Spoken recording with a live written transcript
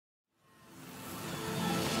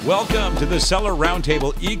Welcome to the Seller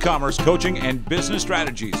Roundtable e-commerce coaching and business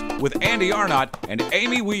strategies with Andy Arnott and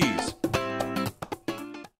Amy Wees.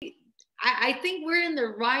 I think we're in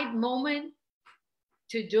the right moment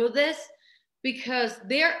to do this because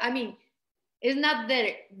it's not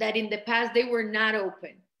that in the past they were not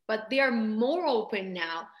open, but they are more open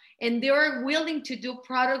now, and they are willing to do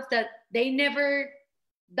products that they never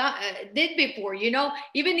did before, even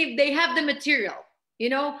if they have the material,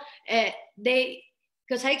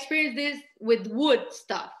 because I experienced this with wood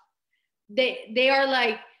stuff. They are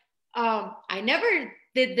like, I never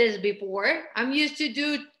did this before. I'm used to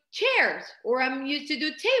do chairs or I'm used to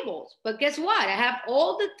do tables, but guess what? I have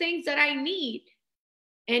all the things that I need.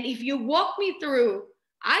 And if you walk me through,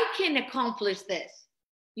 I can accomplish this,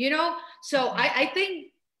 So I think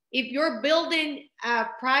if you're building a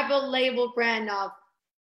private label brand of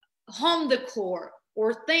home decor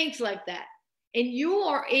or things like that, and you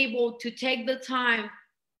are able to take the time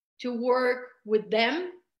to work with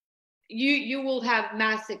them, you will have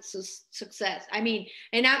massive success.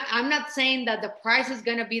 And I'm not saying that the price is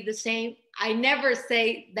going to be the same. I never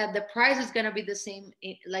say that the price is going to be the same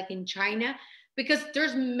like in China, because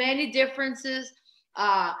there's many differences.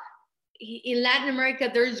 In Latin America,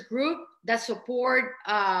 there's groups that support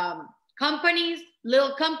companies,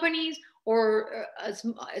 little companies, or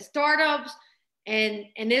startups, and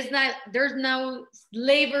there's no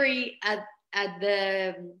slavery at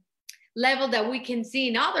the level that we can see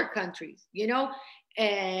in other countries,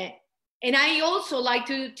 and I also like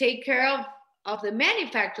to take care of the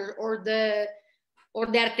manufacturer or the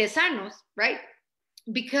artesanos, right?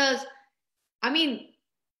 Because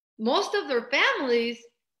most of their families,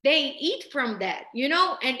 they eat from that,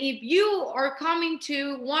 and if you are coming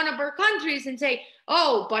to one of our countries and say,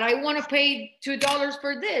 oh, but I want to pay $2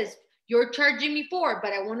 for this, you're charging me $4,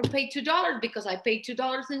 but I want to pay $2 because I paid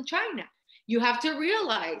 $2 in China. You have to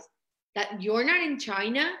realize that you're not in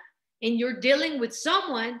China and you're dealing with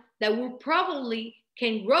someone that will probably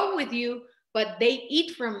can grow with you, but they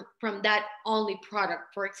eat from that only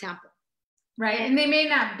product, for example. Right. And they may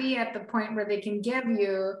not be at the point where they can give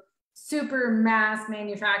you super mass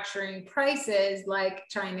manufacturing prices like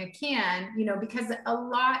China can, because a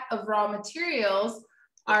lot of raw materials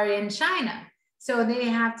are in China. So they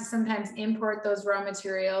have to sometimes import those raw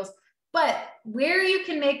materials. But where you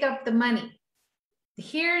can make up the money,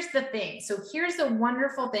 here's the thing. So here's the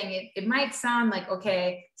wonderful thing. It might sound like,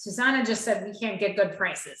 okay, Susana just said we can't get good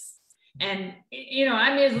prices. And,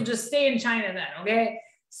 I may as well just stay in China then, okay?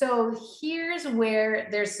 So here's where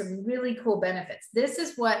there's some really cool benefits. This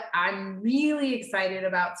is what I'm really excited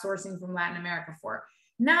about sourcing from Latin America for.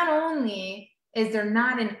 Not only is there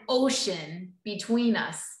not an ocean between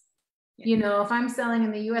us, if I'm selling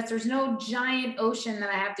in the US, there's no giant ocean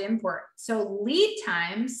that I have to import. So lead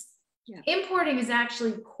times, importing is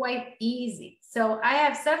actually quite easy. So I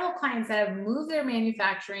have several clients that have moved their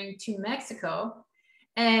manufacturing to Mexico,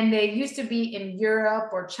 and they used to be in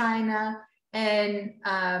Europe or China. And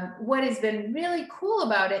what has been really cool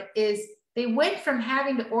about it is they went from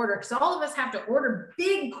having to order, because all of us have to order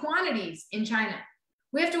big quantities in China.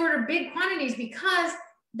 We have to order big quantities because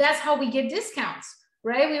that's how we get discounts,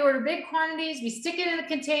 right? We order big quantities, we stick it in a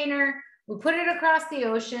container, we put it across the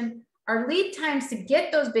ocean. Our lead times to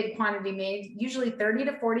get those big quantity made, usually 30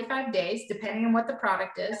 to 45 days, depending on what the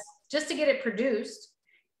product is, just to get it produced.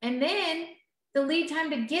 And then the lead time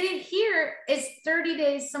to get it here is 30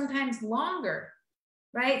 days, sometimes longer,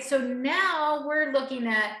 right? So now we're looking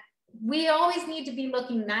at, we always need to be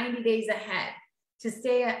looking 90 days ahead to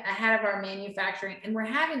stay ahead of our manufacturing. And we're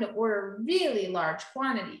having to order really large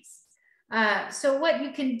quantities. So what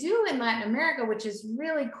you can do in Latin America, which is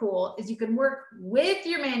really cool, is you can work with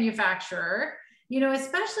your manufacturer,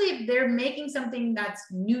 especially if they're making something that's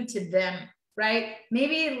new to them, right?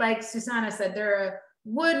 Maybe like Susana said,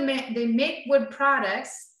 they make wood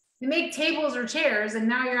products, they make tables or chairs, and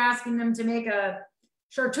now you're asking them to make a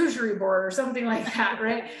charcuterie board or something like that,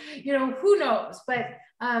 right? Who knows? But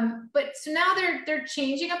so now they're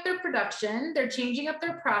changing up their production, they're changing up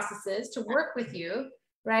their processes to work with you,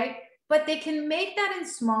 right? But they can make that in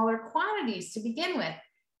smaller quantities to begin with.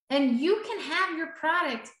 And you can have your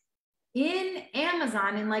product in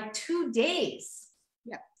Amazon in like 2 days.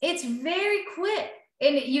 Yeah. It's very quick.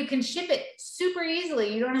 And you can ship it super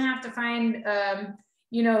easily. You don't have to find,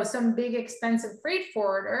 some big expensive freight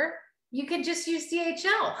forwarder. You can just use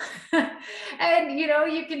DHL. And,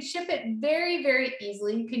 you can ship it very, very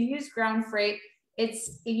easily. You can use ground freight.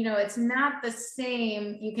 It's not the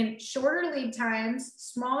same. You can shorter lead times,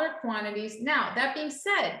 smaller quantities. Now, that being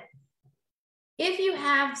said, if you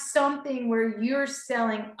have something where you're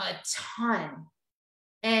selling a ton,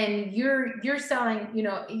 and you're selling, you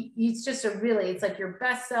know, it's just it's like your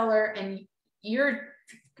best seller, and you're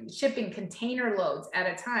shipping container loads at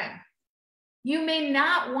a time. You may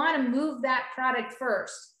not want to move that product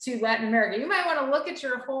first to Latin America. You might want to look at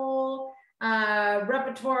your whole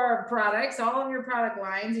repertoire of products, all of your product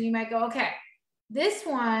lines, and you might go, okay, this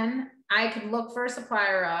one I could look for a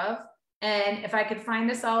supplier of, and if I could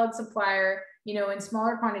find a solid supplier, you know, in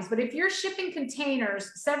smaller quantities. But if you're shipping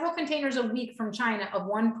containers, several containers a week from China of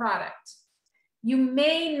one product, you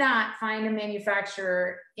may not find a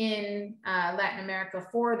manufacturer in Latin America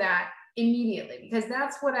for that immediately, because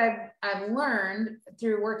that's what I've learned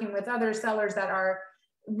through working with other sellers that are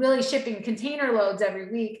really shipping container loads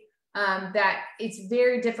every week, that it's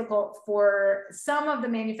very difficult for some of the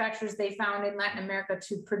manufacturers they found in Latin America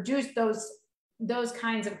to produce those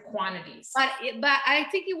kinds of quantities. But I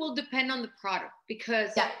think it will depend on the product,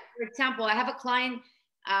 because for example, I have a client,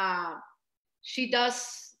 she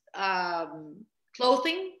does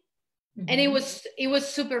clothing. Mm-hmm. And it was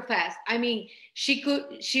super fast. I mean, she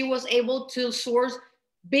was able to source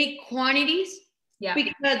big quantities,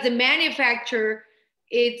 because the manufacturer,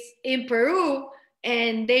 it's in Peru,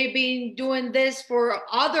 and they've been doing this for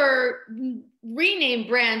other renamed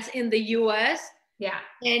brands in the US. Yeah.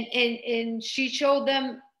 And she showed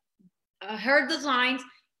them her designs.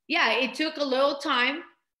 Yeah, it took a little time,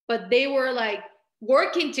 but they were like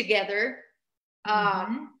working together.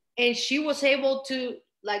 Mm-hmm. And she was able to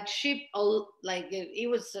like ship it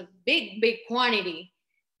was a big quantity,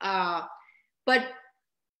 but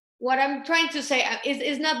what I'm trying to say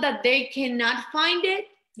is not that they cannot find it,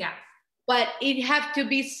 but it have to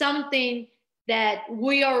be something that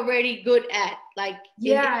we are already good at, like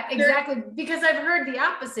exactly, because I've heard the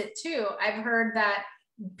opposite too. I've heard that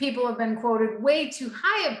people have been quoted way too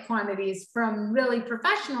high of quantities from really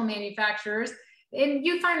professional manufacturers. And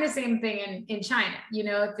you find the same thing in China. You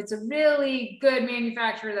know, if it's a really good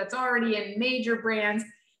manufacturer that's already in major brands,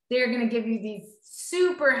 they're going to give you these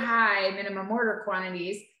super high minimum order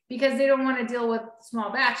quantities because they don't want to deal with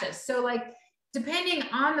small batches. So like, depending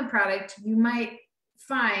on the product, you might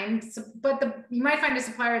find, you might find a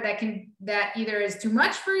supplier that either is too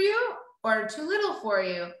much for you or too little for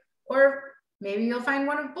you, or maybe you'll find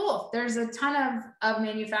one of both. There's a ton of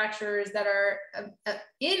manufacturers that are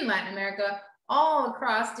in Latin America, all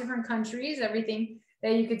across different countries, everything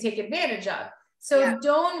that you could take advantage of. So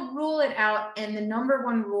don't rule it out. And the number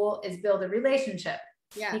one rule is build a relationship,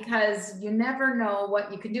 because you never know what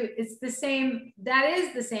you can do. It's the same. That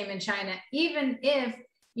is the same in China. Even if,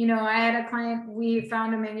 you know, I had a client, we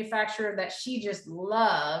found a manufacturer that she just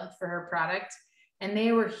loved for her product, and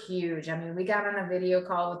they were huge. I mean, we got on a video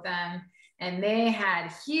call with them, and they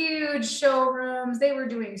had huge showrooms. They were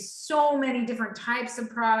doing so many different types of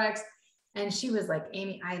products. And she was like,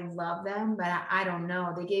 Amy, I love them, but I don't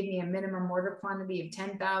know. They gave me a minimum order quantity of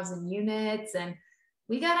 10,000 units. And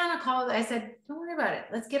we got on a call. I said, don't worry about it.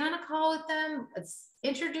 Let's get on a call with them. Let's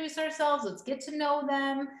introduce ourselves. Let's get to know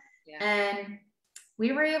them. And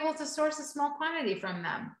we were able to source a small quantity from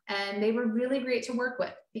them. And they were really great to work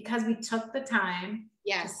with because we took the time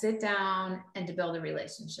to sit down and to build a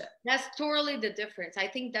relationship. That's totally the difference. I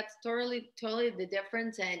think that's totally the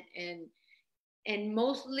difference. And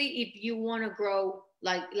mostly if you want to grow,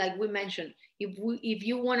 like we mentioned, if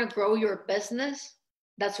you want to grow your business,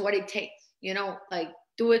 that's what it takes, you know, like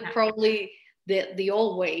do it probably the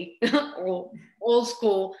old way or old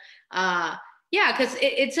school. Because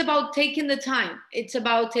it's about taking the time. It's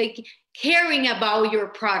about caring about your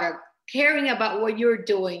product, caring about what you're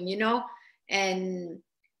doing, you know. And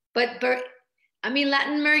but I mean,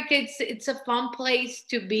 Latin America, it's a fun place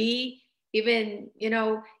to be. Even, you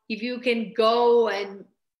know, if you can go and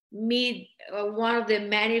meet one of the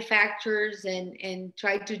manufacturers and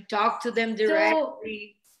try to talk to them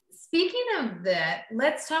directly. So, speaking of that,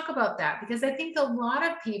 let's talk about that, because I think a lot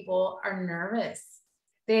of people are nervous.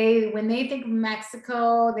 When they think of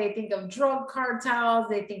Mexico, they think of drug cartels,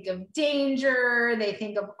 they think of danger, they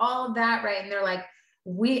think of all of that, right? And they're like,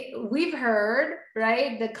 we've heard,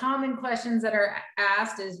 right? The common questions that are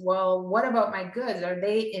asked is, well, what about my goods? Are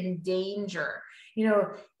they in danger? You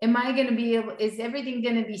know, is everything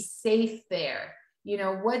going to be safe there? You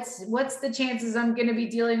know, what's the chances I'm going to be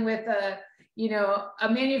dealing with a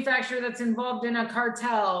manufacturer that's involved in a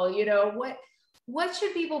cartel? You know, what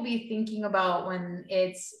should people be thinking about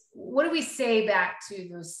what do we say back to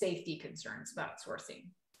those safety concerns about sourcing?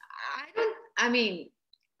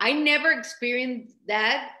 I never experienced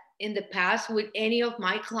that in the past with any of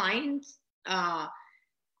my clients.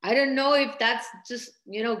 I don't know if that's just,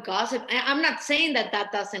 you know, gossip. I'm not saying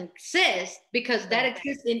that doesn't exist, because that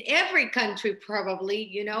exists in every country probably,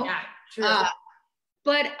 you know. Yeah, true.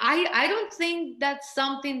 but I don't think that's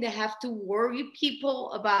something they have to worry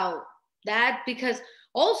people about that, because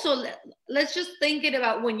also let's just think it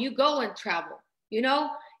about when you go and travel, you know,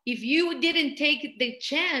 if you didn't take the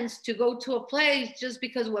chance to go to a place just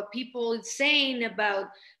because what people is saying about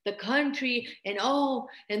the country and oh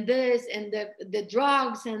and this and the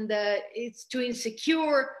drugs and the it's too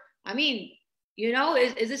insecure, I mean, you know,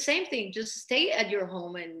 it's the same thing. Just stay at your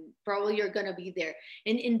home and probably you're gonna be there.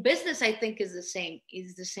 And in business, I think is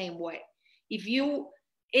the same way. If you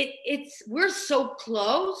it's we're so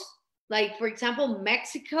close. Like for example,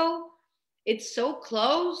 Mexico, it's so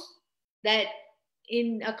close that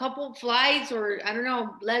in a couple flights or I don't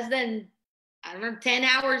know, less than I don't know, 10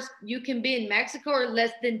 hours, you can be in Mexico, or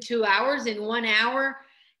less than 2 hours in 1 hour.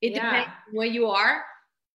 It depends where you are.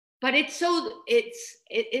 But it's so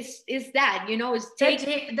it's that, you know, it's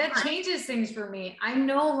that changes things for me. I'm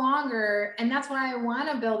no longer, and that's why I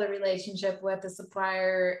want to build a relationship with a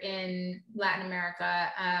supplier in Latin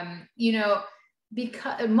America. You know,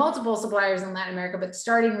 because multiple suppliers in Latin America, but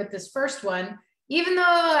starting with this first one, even though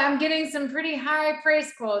I'm getting some pretty high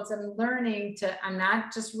price quotes, I'm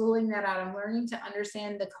not just ruling that out. I'm learning to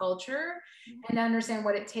understand the culture and understand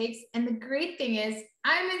what it takes. And the great thing is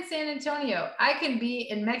I'm in San Antonio. I can be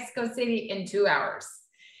in Mexico City in 2 hours,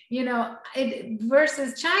 you know,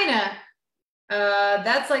 versus China.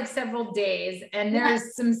 That's like several days, and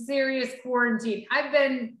there's some serious quarantine.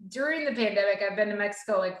 During the pandemic, I've been to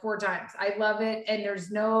Mexico like 4 times. I love it. And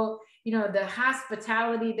there's no, you know, the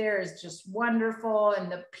hospitality there is just wonderful,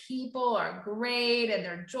 and the people are great and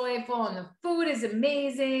they're joyful and the food is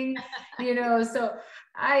amazing, you know, so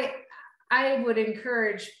I would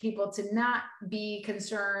encourage people to not be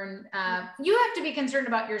concerned. You have to be concerned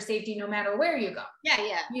about your safety no matter where you go.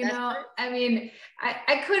 Yeah. You know, true. I mean,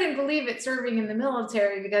 I couldn't believe it serving in the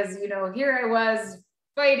military because, you know, here I was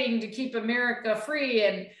fighting to keep America free,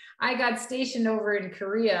 and I got stationed over in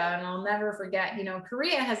Korea, and I'll never forget, you know,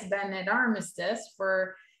 Korea has been at armistice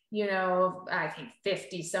for, you know, I think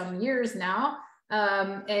 50 some years now.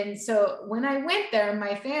 And so when I went there,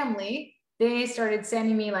 my family, they started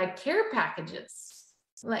sending me like care packages,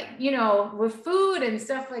 like, you know, with food and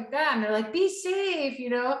stuff like that. And they're like, be safe, you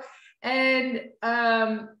know? And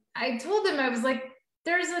I told them, I was like,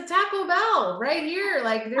 there's a Taco Bell right here.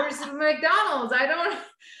 Like there's a McDonald's. I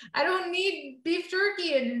don't need beef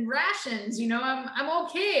jerky and rations, you know, I'm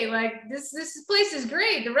okay. Like this place is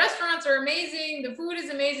great. The restaurants are amazing. The food is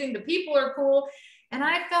amazing. The people are cool. And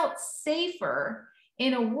I felt safer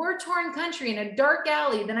in a war-torn country in a dark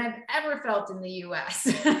alley than I've ever felt in the US.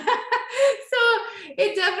 So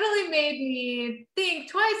it definitely made me think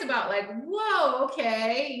twice about like, whoa,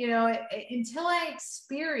 okay, you know, until I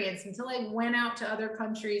went out to other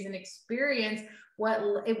countries and experienced what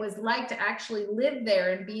it was like to actually live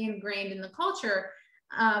there and be ingrained in the culture.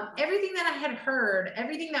 Everything that I had heard,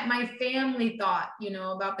 everything that my family thought, you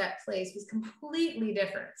know, about that place was completely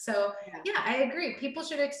different. So yeah, I agree. People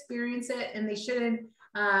should experience it, and they shouldn't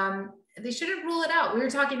rule it out. We were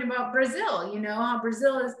talking about Brazil, you know, how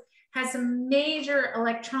Brazil has some major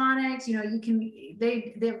electronics, you know,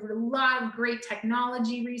 they have a lot of great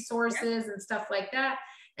technology resources and stuff like that.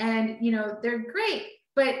 And, you know, they're great.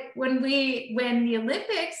 But when the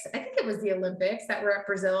Olympics, I think it was the Olympics that were at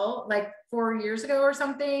Brazil like 4 years ago or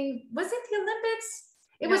something. Was it the Olympics?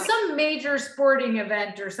 It was some major sporting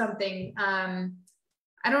event or something.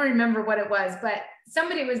 I don't remember what it was, but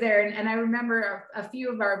somebody was there. And I remember a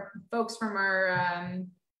few of our folks from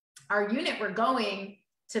our unit were going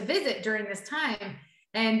to visit during this time.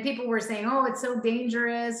 And people were saying, oh, it's so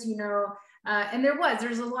dangerous, you know. And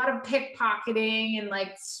there's a lot of pickpocketing and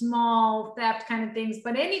like small theft kind of things.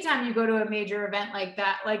 But anytime you go to a major event like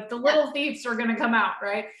that, like the little thieves are going to come out,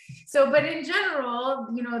 right? So, but in general,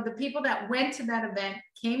 you know, the people that went to that event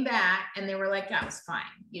came back and they were like, that was fine.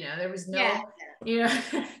 You know, there was no, you know,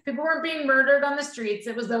 people weren't being murdered on the streets.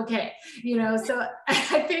 It was okay. You know, so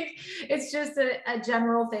I think it's just a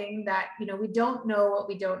general thing that, you know, we don't know what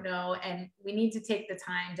we don't know. And we need to take the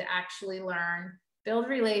time to actually learn, build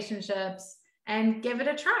relationships, and give it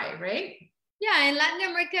a try, right? Yeah, in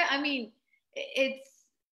Latin America, I mean, it's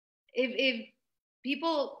if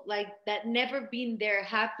people like that never been there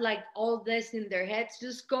have like all this in their heads,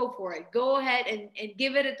 just go for it. Go ahead and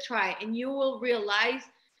give it a try, and you will realize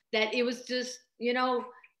that it was just, you know,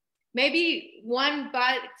 maybe one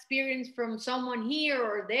bad experience from someone here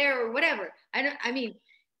or there or whatever. I mean,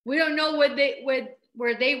 we don't know where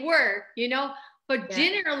they were, you know. But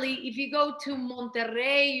generally, if you go to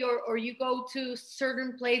Monterrey or you go to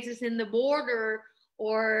certain places in the border,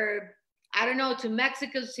 or I don't know, to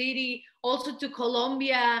Mexico City, also to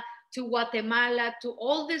Colombia, to Guatemala, to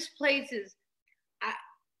all these places,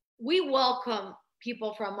 we welcome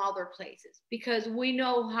people from other places because we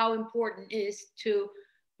know how important it is to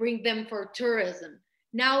bring them for tourism.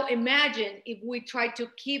 Now imagine if we try to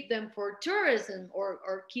keep them for tourism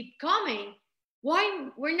or keep coming, why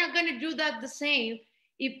we're not going to do that the same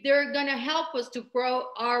if they're going to help us to grow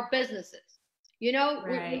our businesses. You know,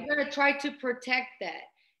 we're going to try to protect that.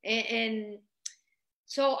 And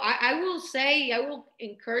so I will say, I will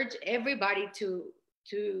encourage everybody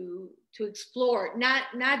to explore,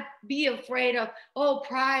 not be afraid of, oh,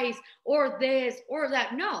 price or this or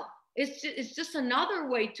that. No, it's just another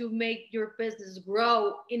way to make your business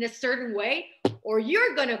grow in a certain way, or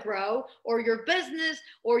you're gonna grow, or your business,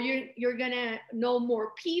 or you're gonna know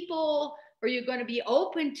more people, or you're gonna be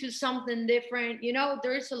open to something different. You know,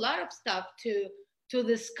 there's a lot of stuff to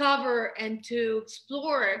discover and to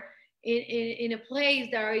explore in a place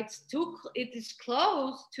that it is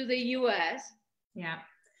close to the US. Yeah.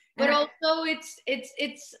 But also it's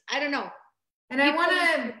I don't know. And I want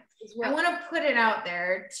to put it out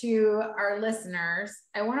there to our listeners.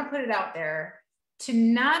 I want to put it out there to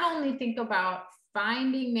not only think about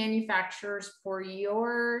finding manufacturers for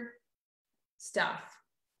your stuff,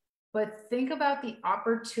 but think about the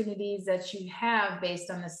opportunities that you have based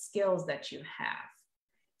on the skills that you have.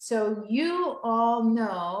 So you all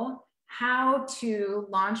know how to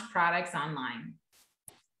launch products online.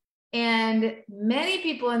 And many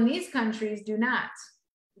people in these countries do not.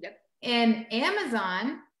 Yep. And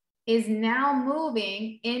Amazon is now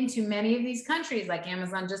moving into many of these countries. Like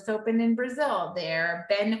Amazon just opened in Brazil. They're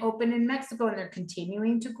been open in Mexico, and they're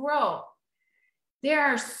continuing to grow. There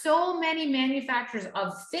are so many manufacturers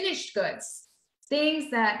of finished goods,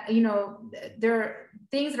 things that, you know, they're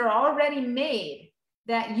things that are already made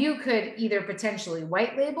that you could either potentially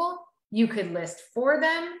white label, you could list for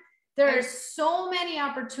them. There are so many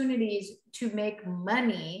opportunities to make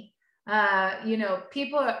money. You know,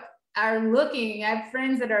 people are looking. I have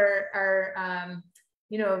friends that are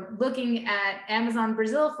you know, looking at Amazon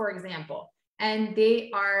Brazil, for example, and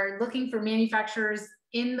they are looking for manufacturers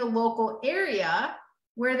in the local area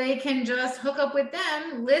where they can just hook up with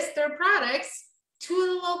them, list their products to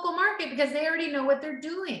the local market because they already know what they're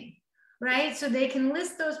doing, right? So they can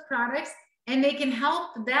list those products and they can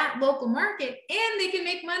help that local market, and they can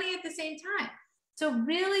make money at the same time. So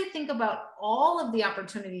really think about all of the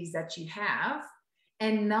opportunities that you have,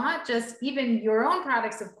 and not just even your own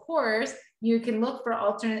products. Of course, you can look for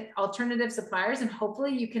alternative suppliers, and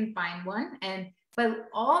hopefully you can find one. But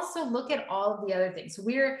also look at all of the other things.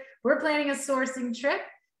 We're planning a sourcing trip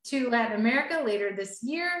to Latin America later this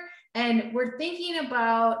year. And we're thinking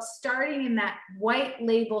about starting in that white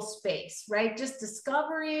label space, right? Just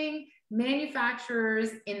discovering manufacturers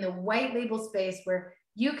in the white label space where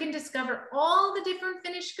you can discover all the different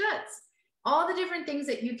finished goods, all the different things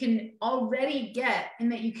that you can already get,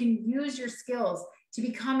 and that you can use your skills to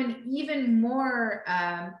become an even more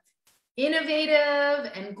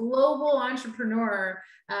innovative and global entrepreneur.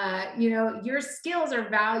 You know, your skills are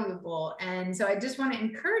valuable. And so I just want to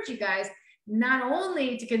encourage you guys not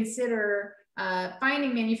only to consider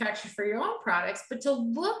finding manufacturers for your own products, but to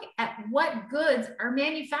look at what goods are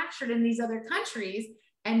manufactured in these other countries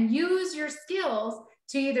and use your skills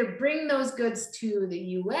to either bring those goods to the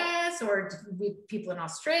US or with people in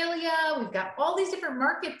Australia. We've got all these different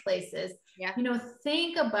marketplaces. Yeah. You know,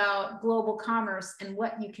 think about global commerce and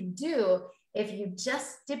what you can do if you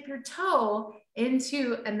just dip your toe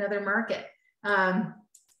into another market.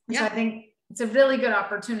 So I think it's a really good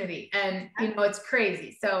opportunity, and you know, it's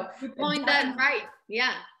crazy. So you point that right.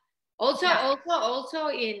 Yeah. Also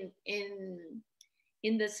in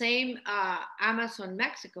the same Amazon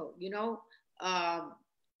Mexico, you know,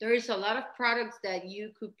 there is a lot of products that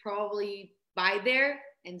you could probably buy there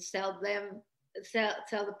and sell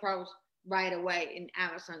the products right away in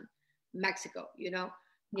Amazon Mexico, you know.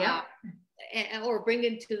 Yeah. Or bring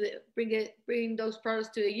those products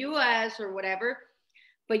to the US or whatever.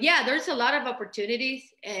 But yeah, there's a lot of opportunities,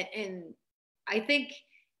 and I think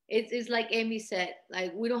it's like Amy said,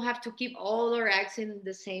 like we don't have to keep all our eggs in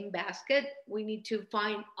the same basket. We need to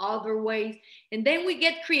find other ways, and then we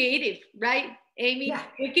get creative, right, Amy? Yeah.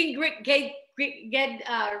 We can get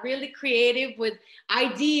really creative with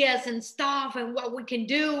ideas and stuff and what we can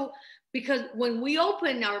do, because when we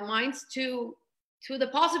open our minds to the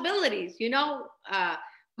possibilities, you know,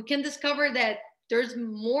 we can discover that there's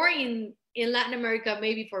more in Latin America,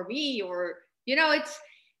 maybe for me, or, you know,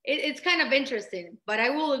 it's kind of interesting. But I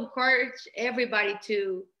will encourage everybody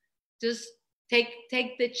to just take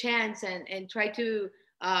the chance and try to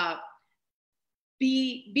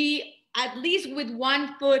be at least with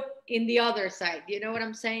one foot in the other side. You know what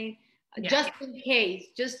I'm saying? just in case,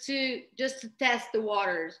 just to test the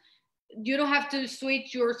waters. You don't have to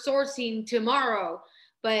switch your sourcing tomorrow,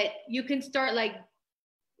 but you can start like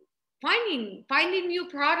finding new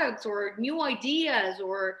products or new ideas,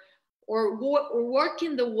 or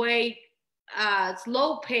working the way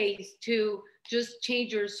slow pace to just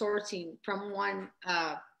change your sourcing from one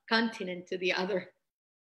continent to the other.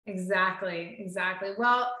 Exactly.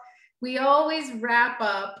 Well, we always wrap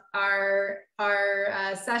up our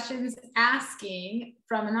sessions asking,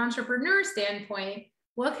 from an entrepreneur standpoint,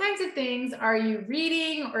 what kinds of things are you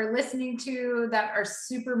reading or listening to that are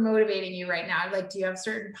super motivating you right now? Like, do you have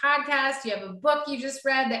certain podcasts? Do you have a book you just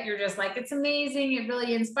read that you're just like, it's amazing, it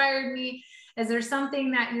really inspired me? Is there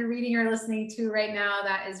something that you're reading or listening to right now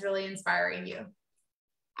that is really inspiring you?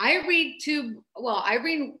 I read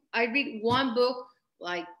one book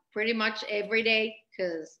like pretty much every day,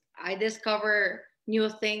 because I discover new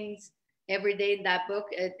things every day in that book.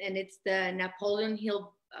 And it's the Napoleon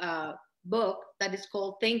Hill book that is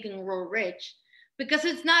called Think and Grow Rich, because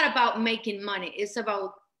it's not about making money. It's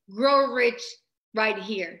about grow rich right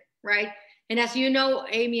here, right? And as you know,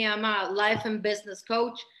 Amy, I'm a life and business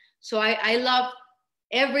coach. So I love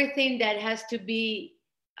everything that has to be,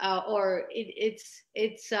 it's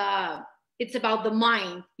about the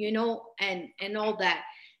mind, you know, and all that.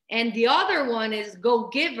 And the other one is Go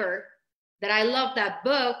Giver, that I love that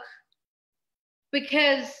book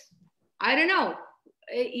because, I don't know,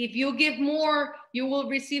 if you give more, you will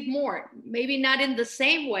receive more. Maybe not in the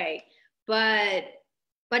same way, but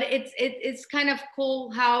it's kind of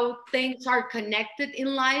cool how things are connected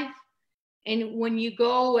in life. And when you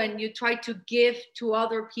go and you try to give to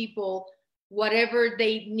other people whatever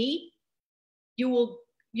they need, you will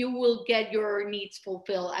get your needs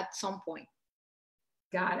fulfilled at some point.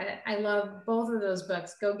 Got it. I love both of those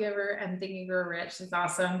books, Go Giver and Think and Grow Rich. It's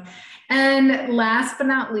awesome. And last but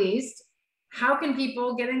not least, how can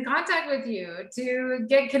people get in contact with you to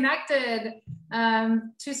get connected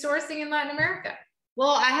to sourcing in Latin America? Well,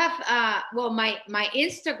 I have, my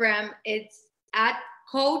Instagram, it's at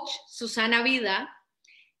Coach Susana Vida.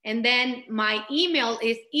 And then my email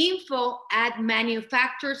is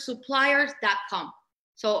info@manufacturersuppliers.com.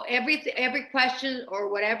 So every question or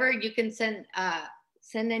whatever, you can send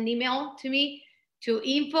an email to me to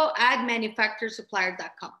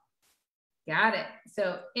info@manufacturersuppliers.com. Got it.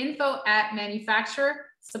 So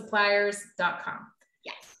info@manufacturersuppliers.com.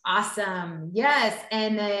 Yes. Awesome. Yes.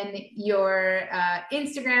 And then your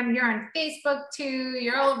Instagram, you're on Facebook too.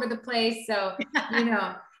 You're all over the place. So, you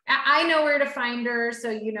know, I know where to find her. So,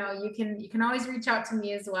 you know, you can always reach out to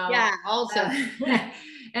me as well. Yeah. Also.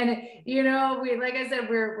 And, you know, like I said,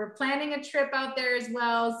 we're planning a trip out there as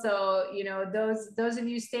well. So, you know, those of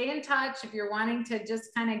you stay in touch if you're wanting to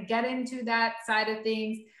just kind of get into that side of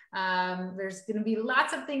things. There's going to be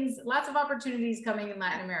lots of opportunities coming in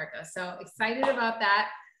Latin America. So excited about that.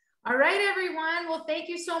 All right, everyone. Well, thank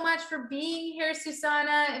you so much for being here,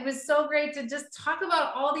 Susana. It was so great to just talk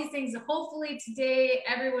about all these things. Hopefully today,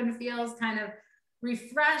 everyone feels kind of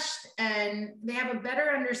refreshed and they have a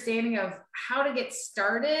better understanding of how to get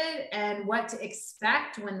started and what to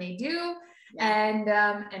expect when they do.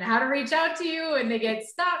 Yeah. And how to reach out to you when they get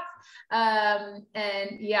stuck. And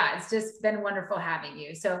yeah, it's just been wonderful having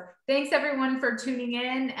you. So thanks everyone for tuning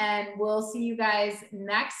in, and we'll see you guys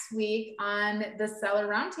next week on the Seller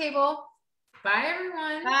Roundtable. Bye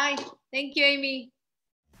everyone. Bye. Thank you, Amy.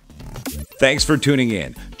 Thanks for tuning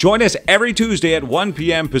in. Join us every Tuesday at 1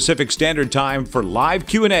 p.m. Pacific Standard Time for live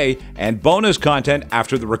Q&A and bonus content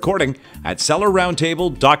after the recording at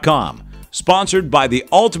sellerroundtable.com. Sponsored by the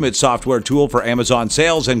ultimate software tool for Amazon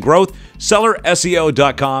sales and growth,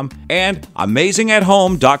 sellerseo.com and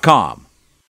amazingathome.com.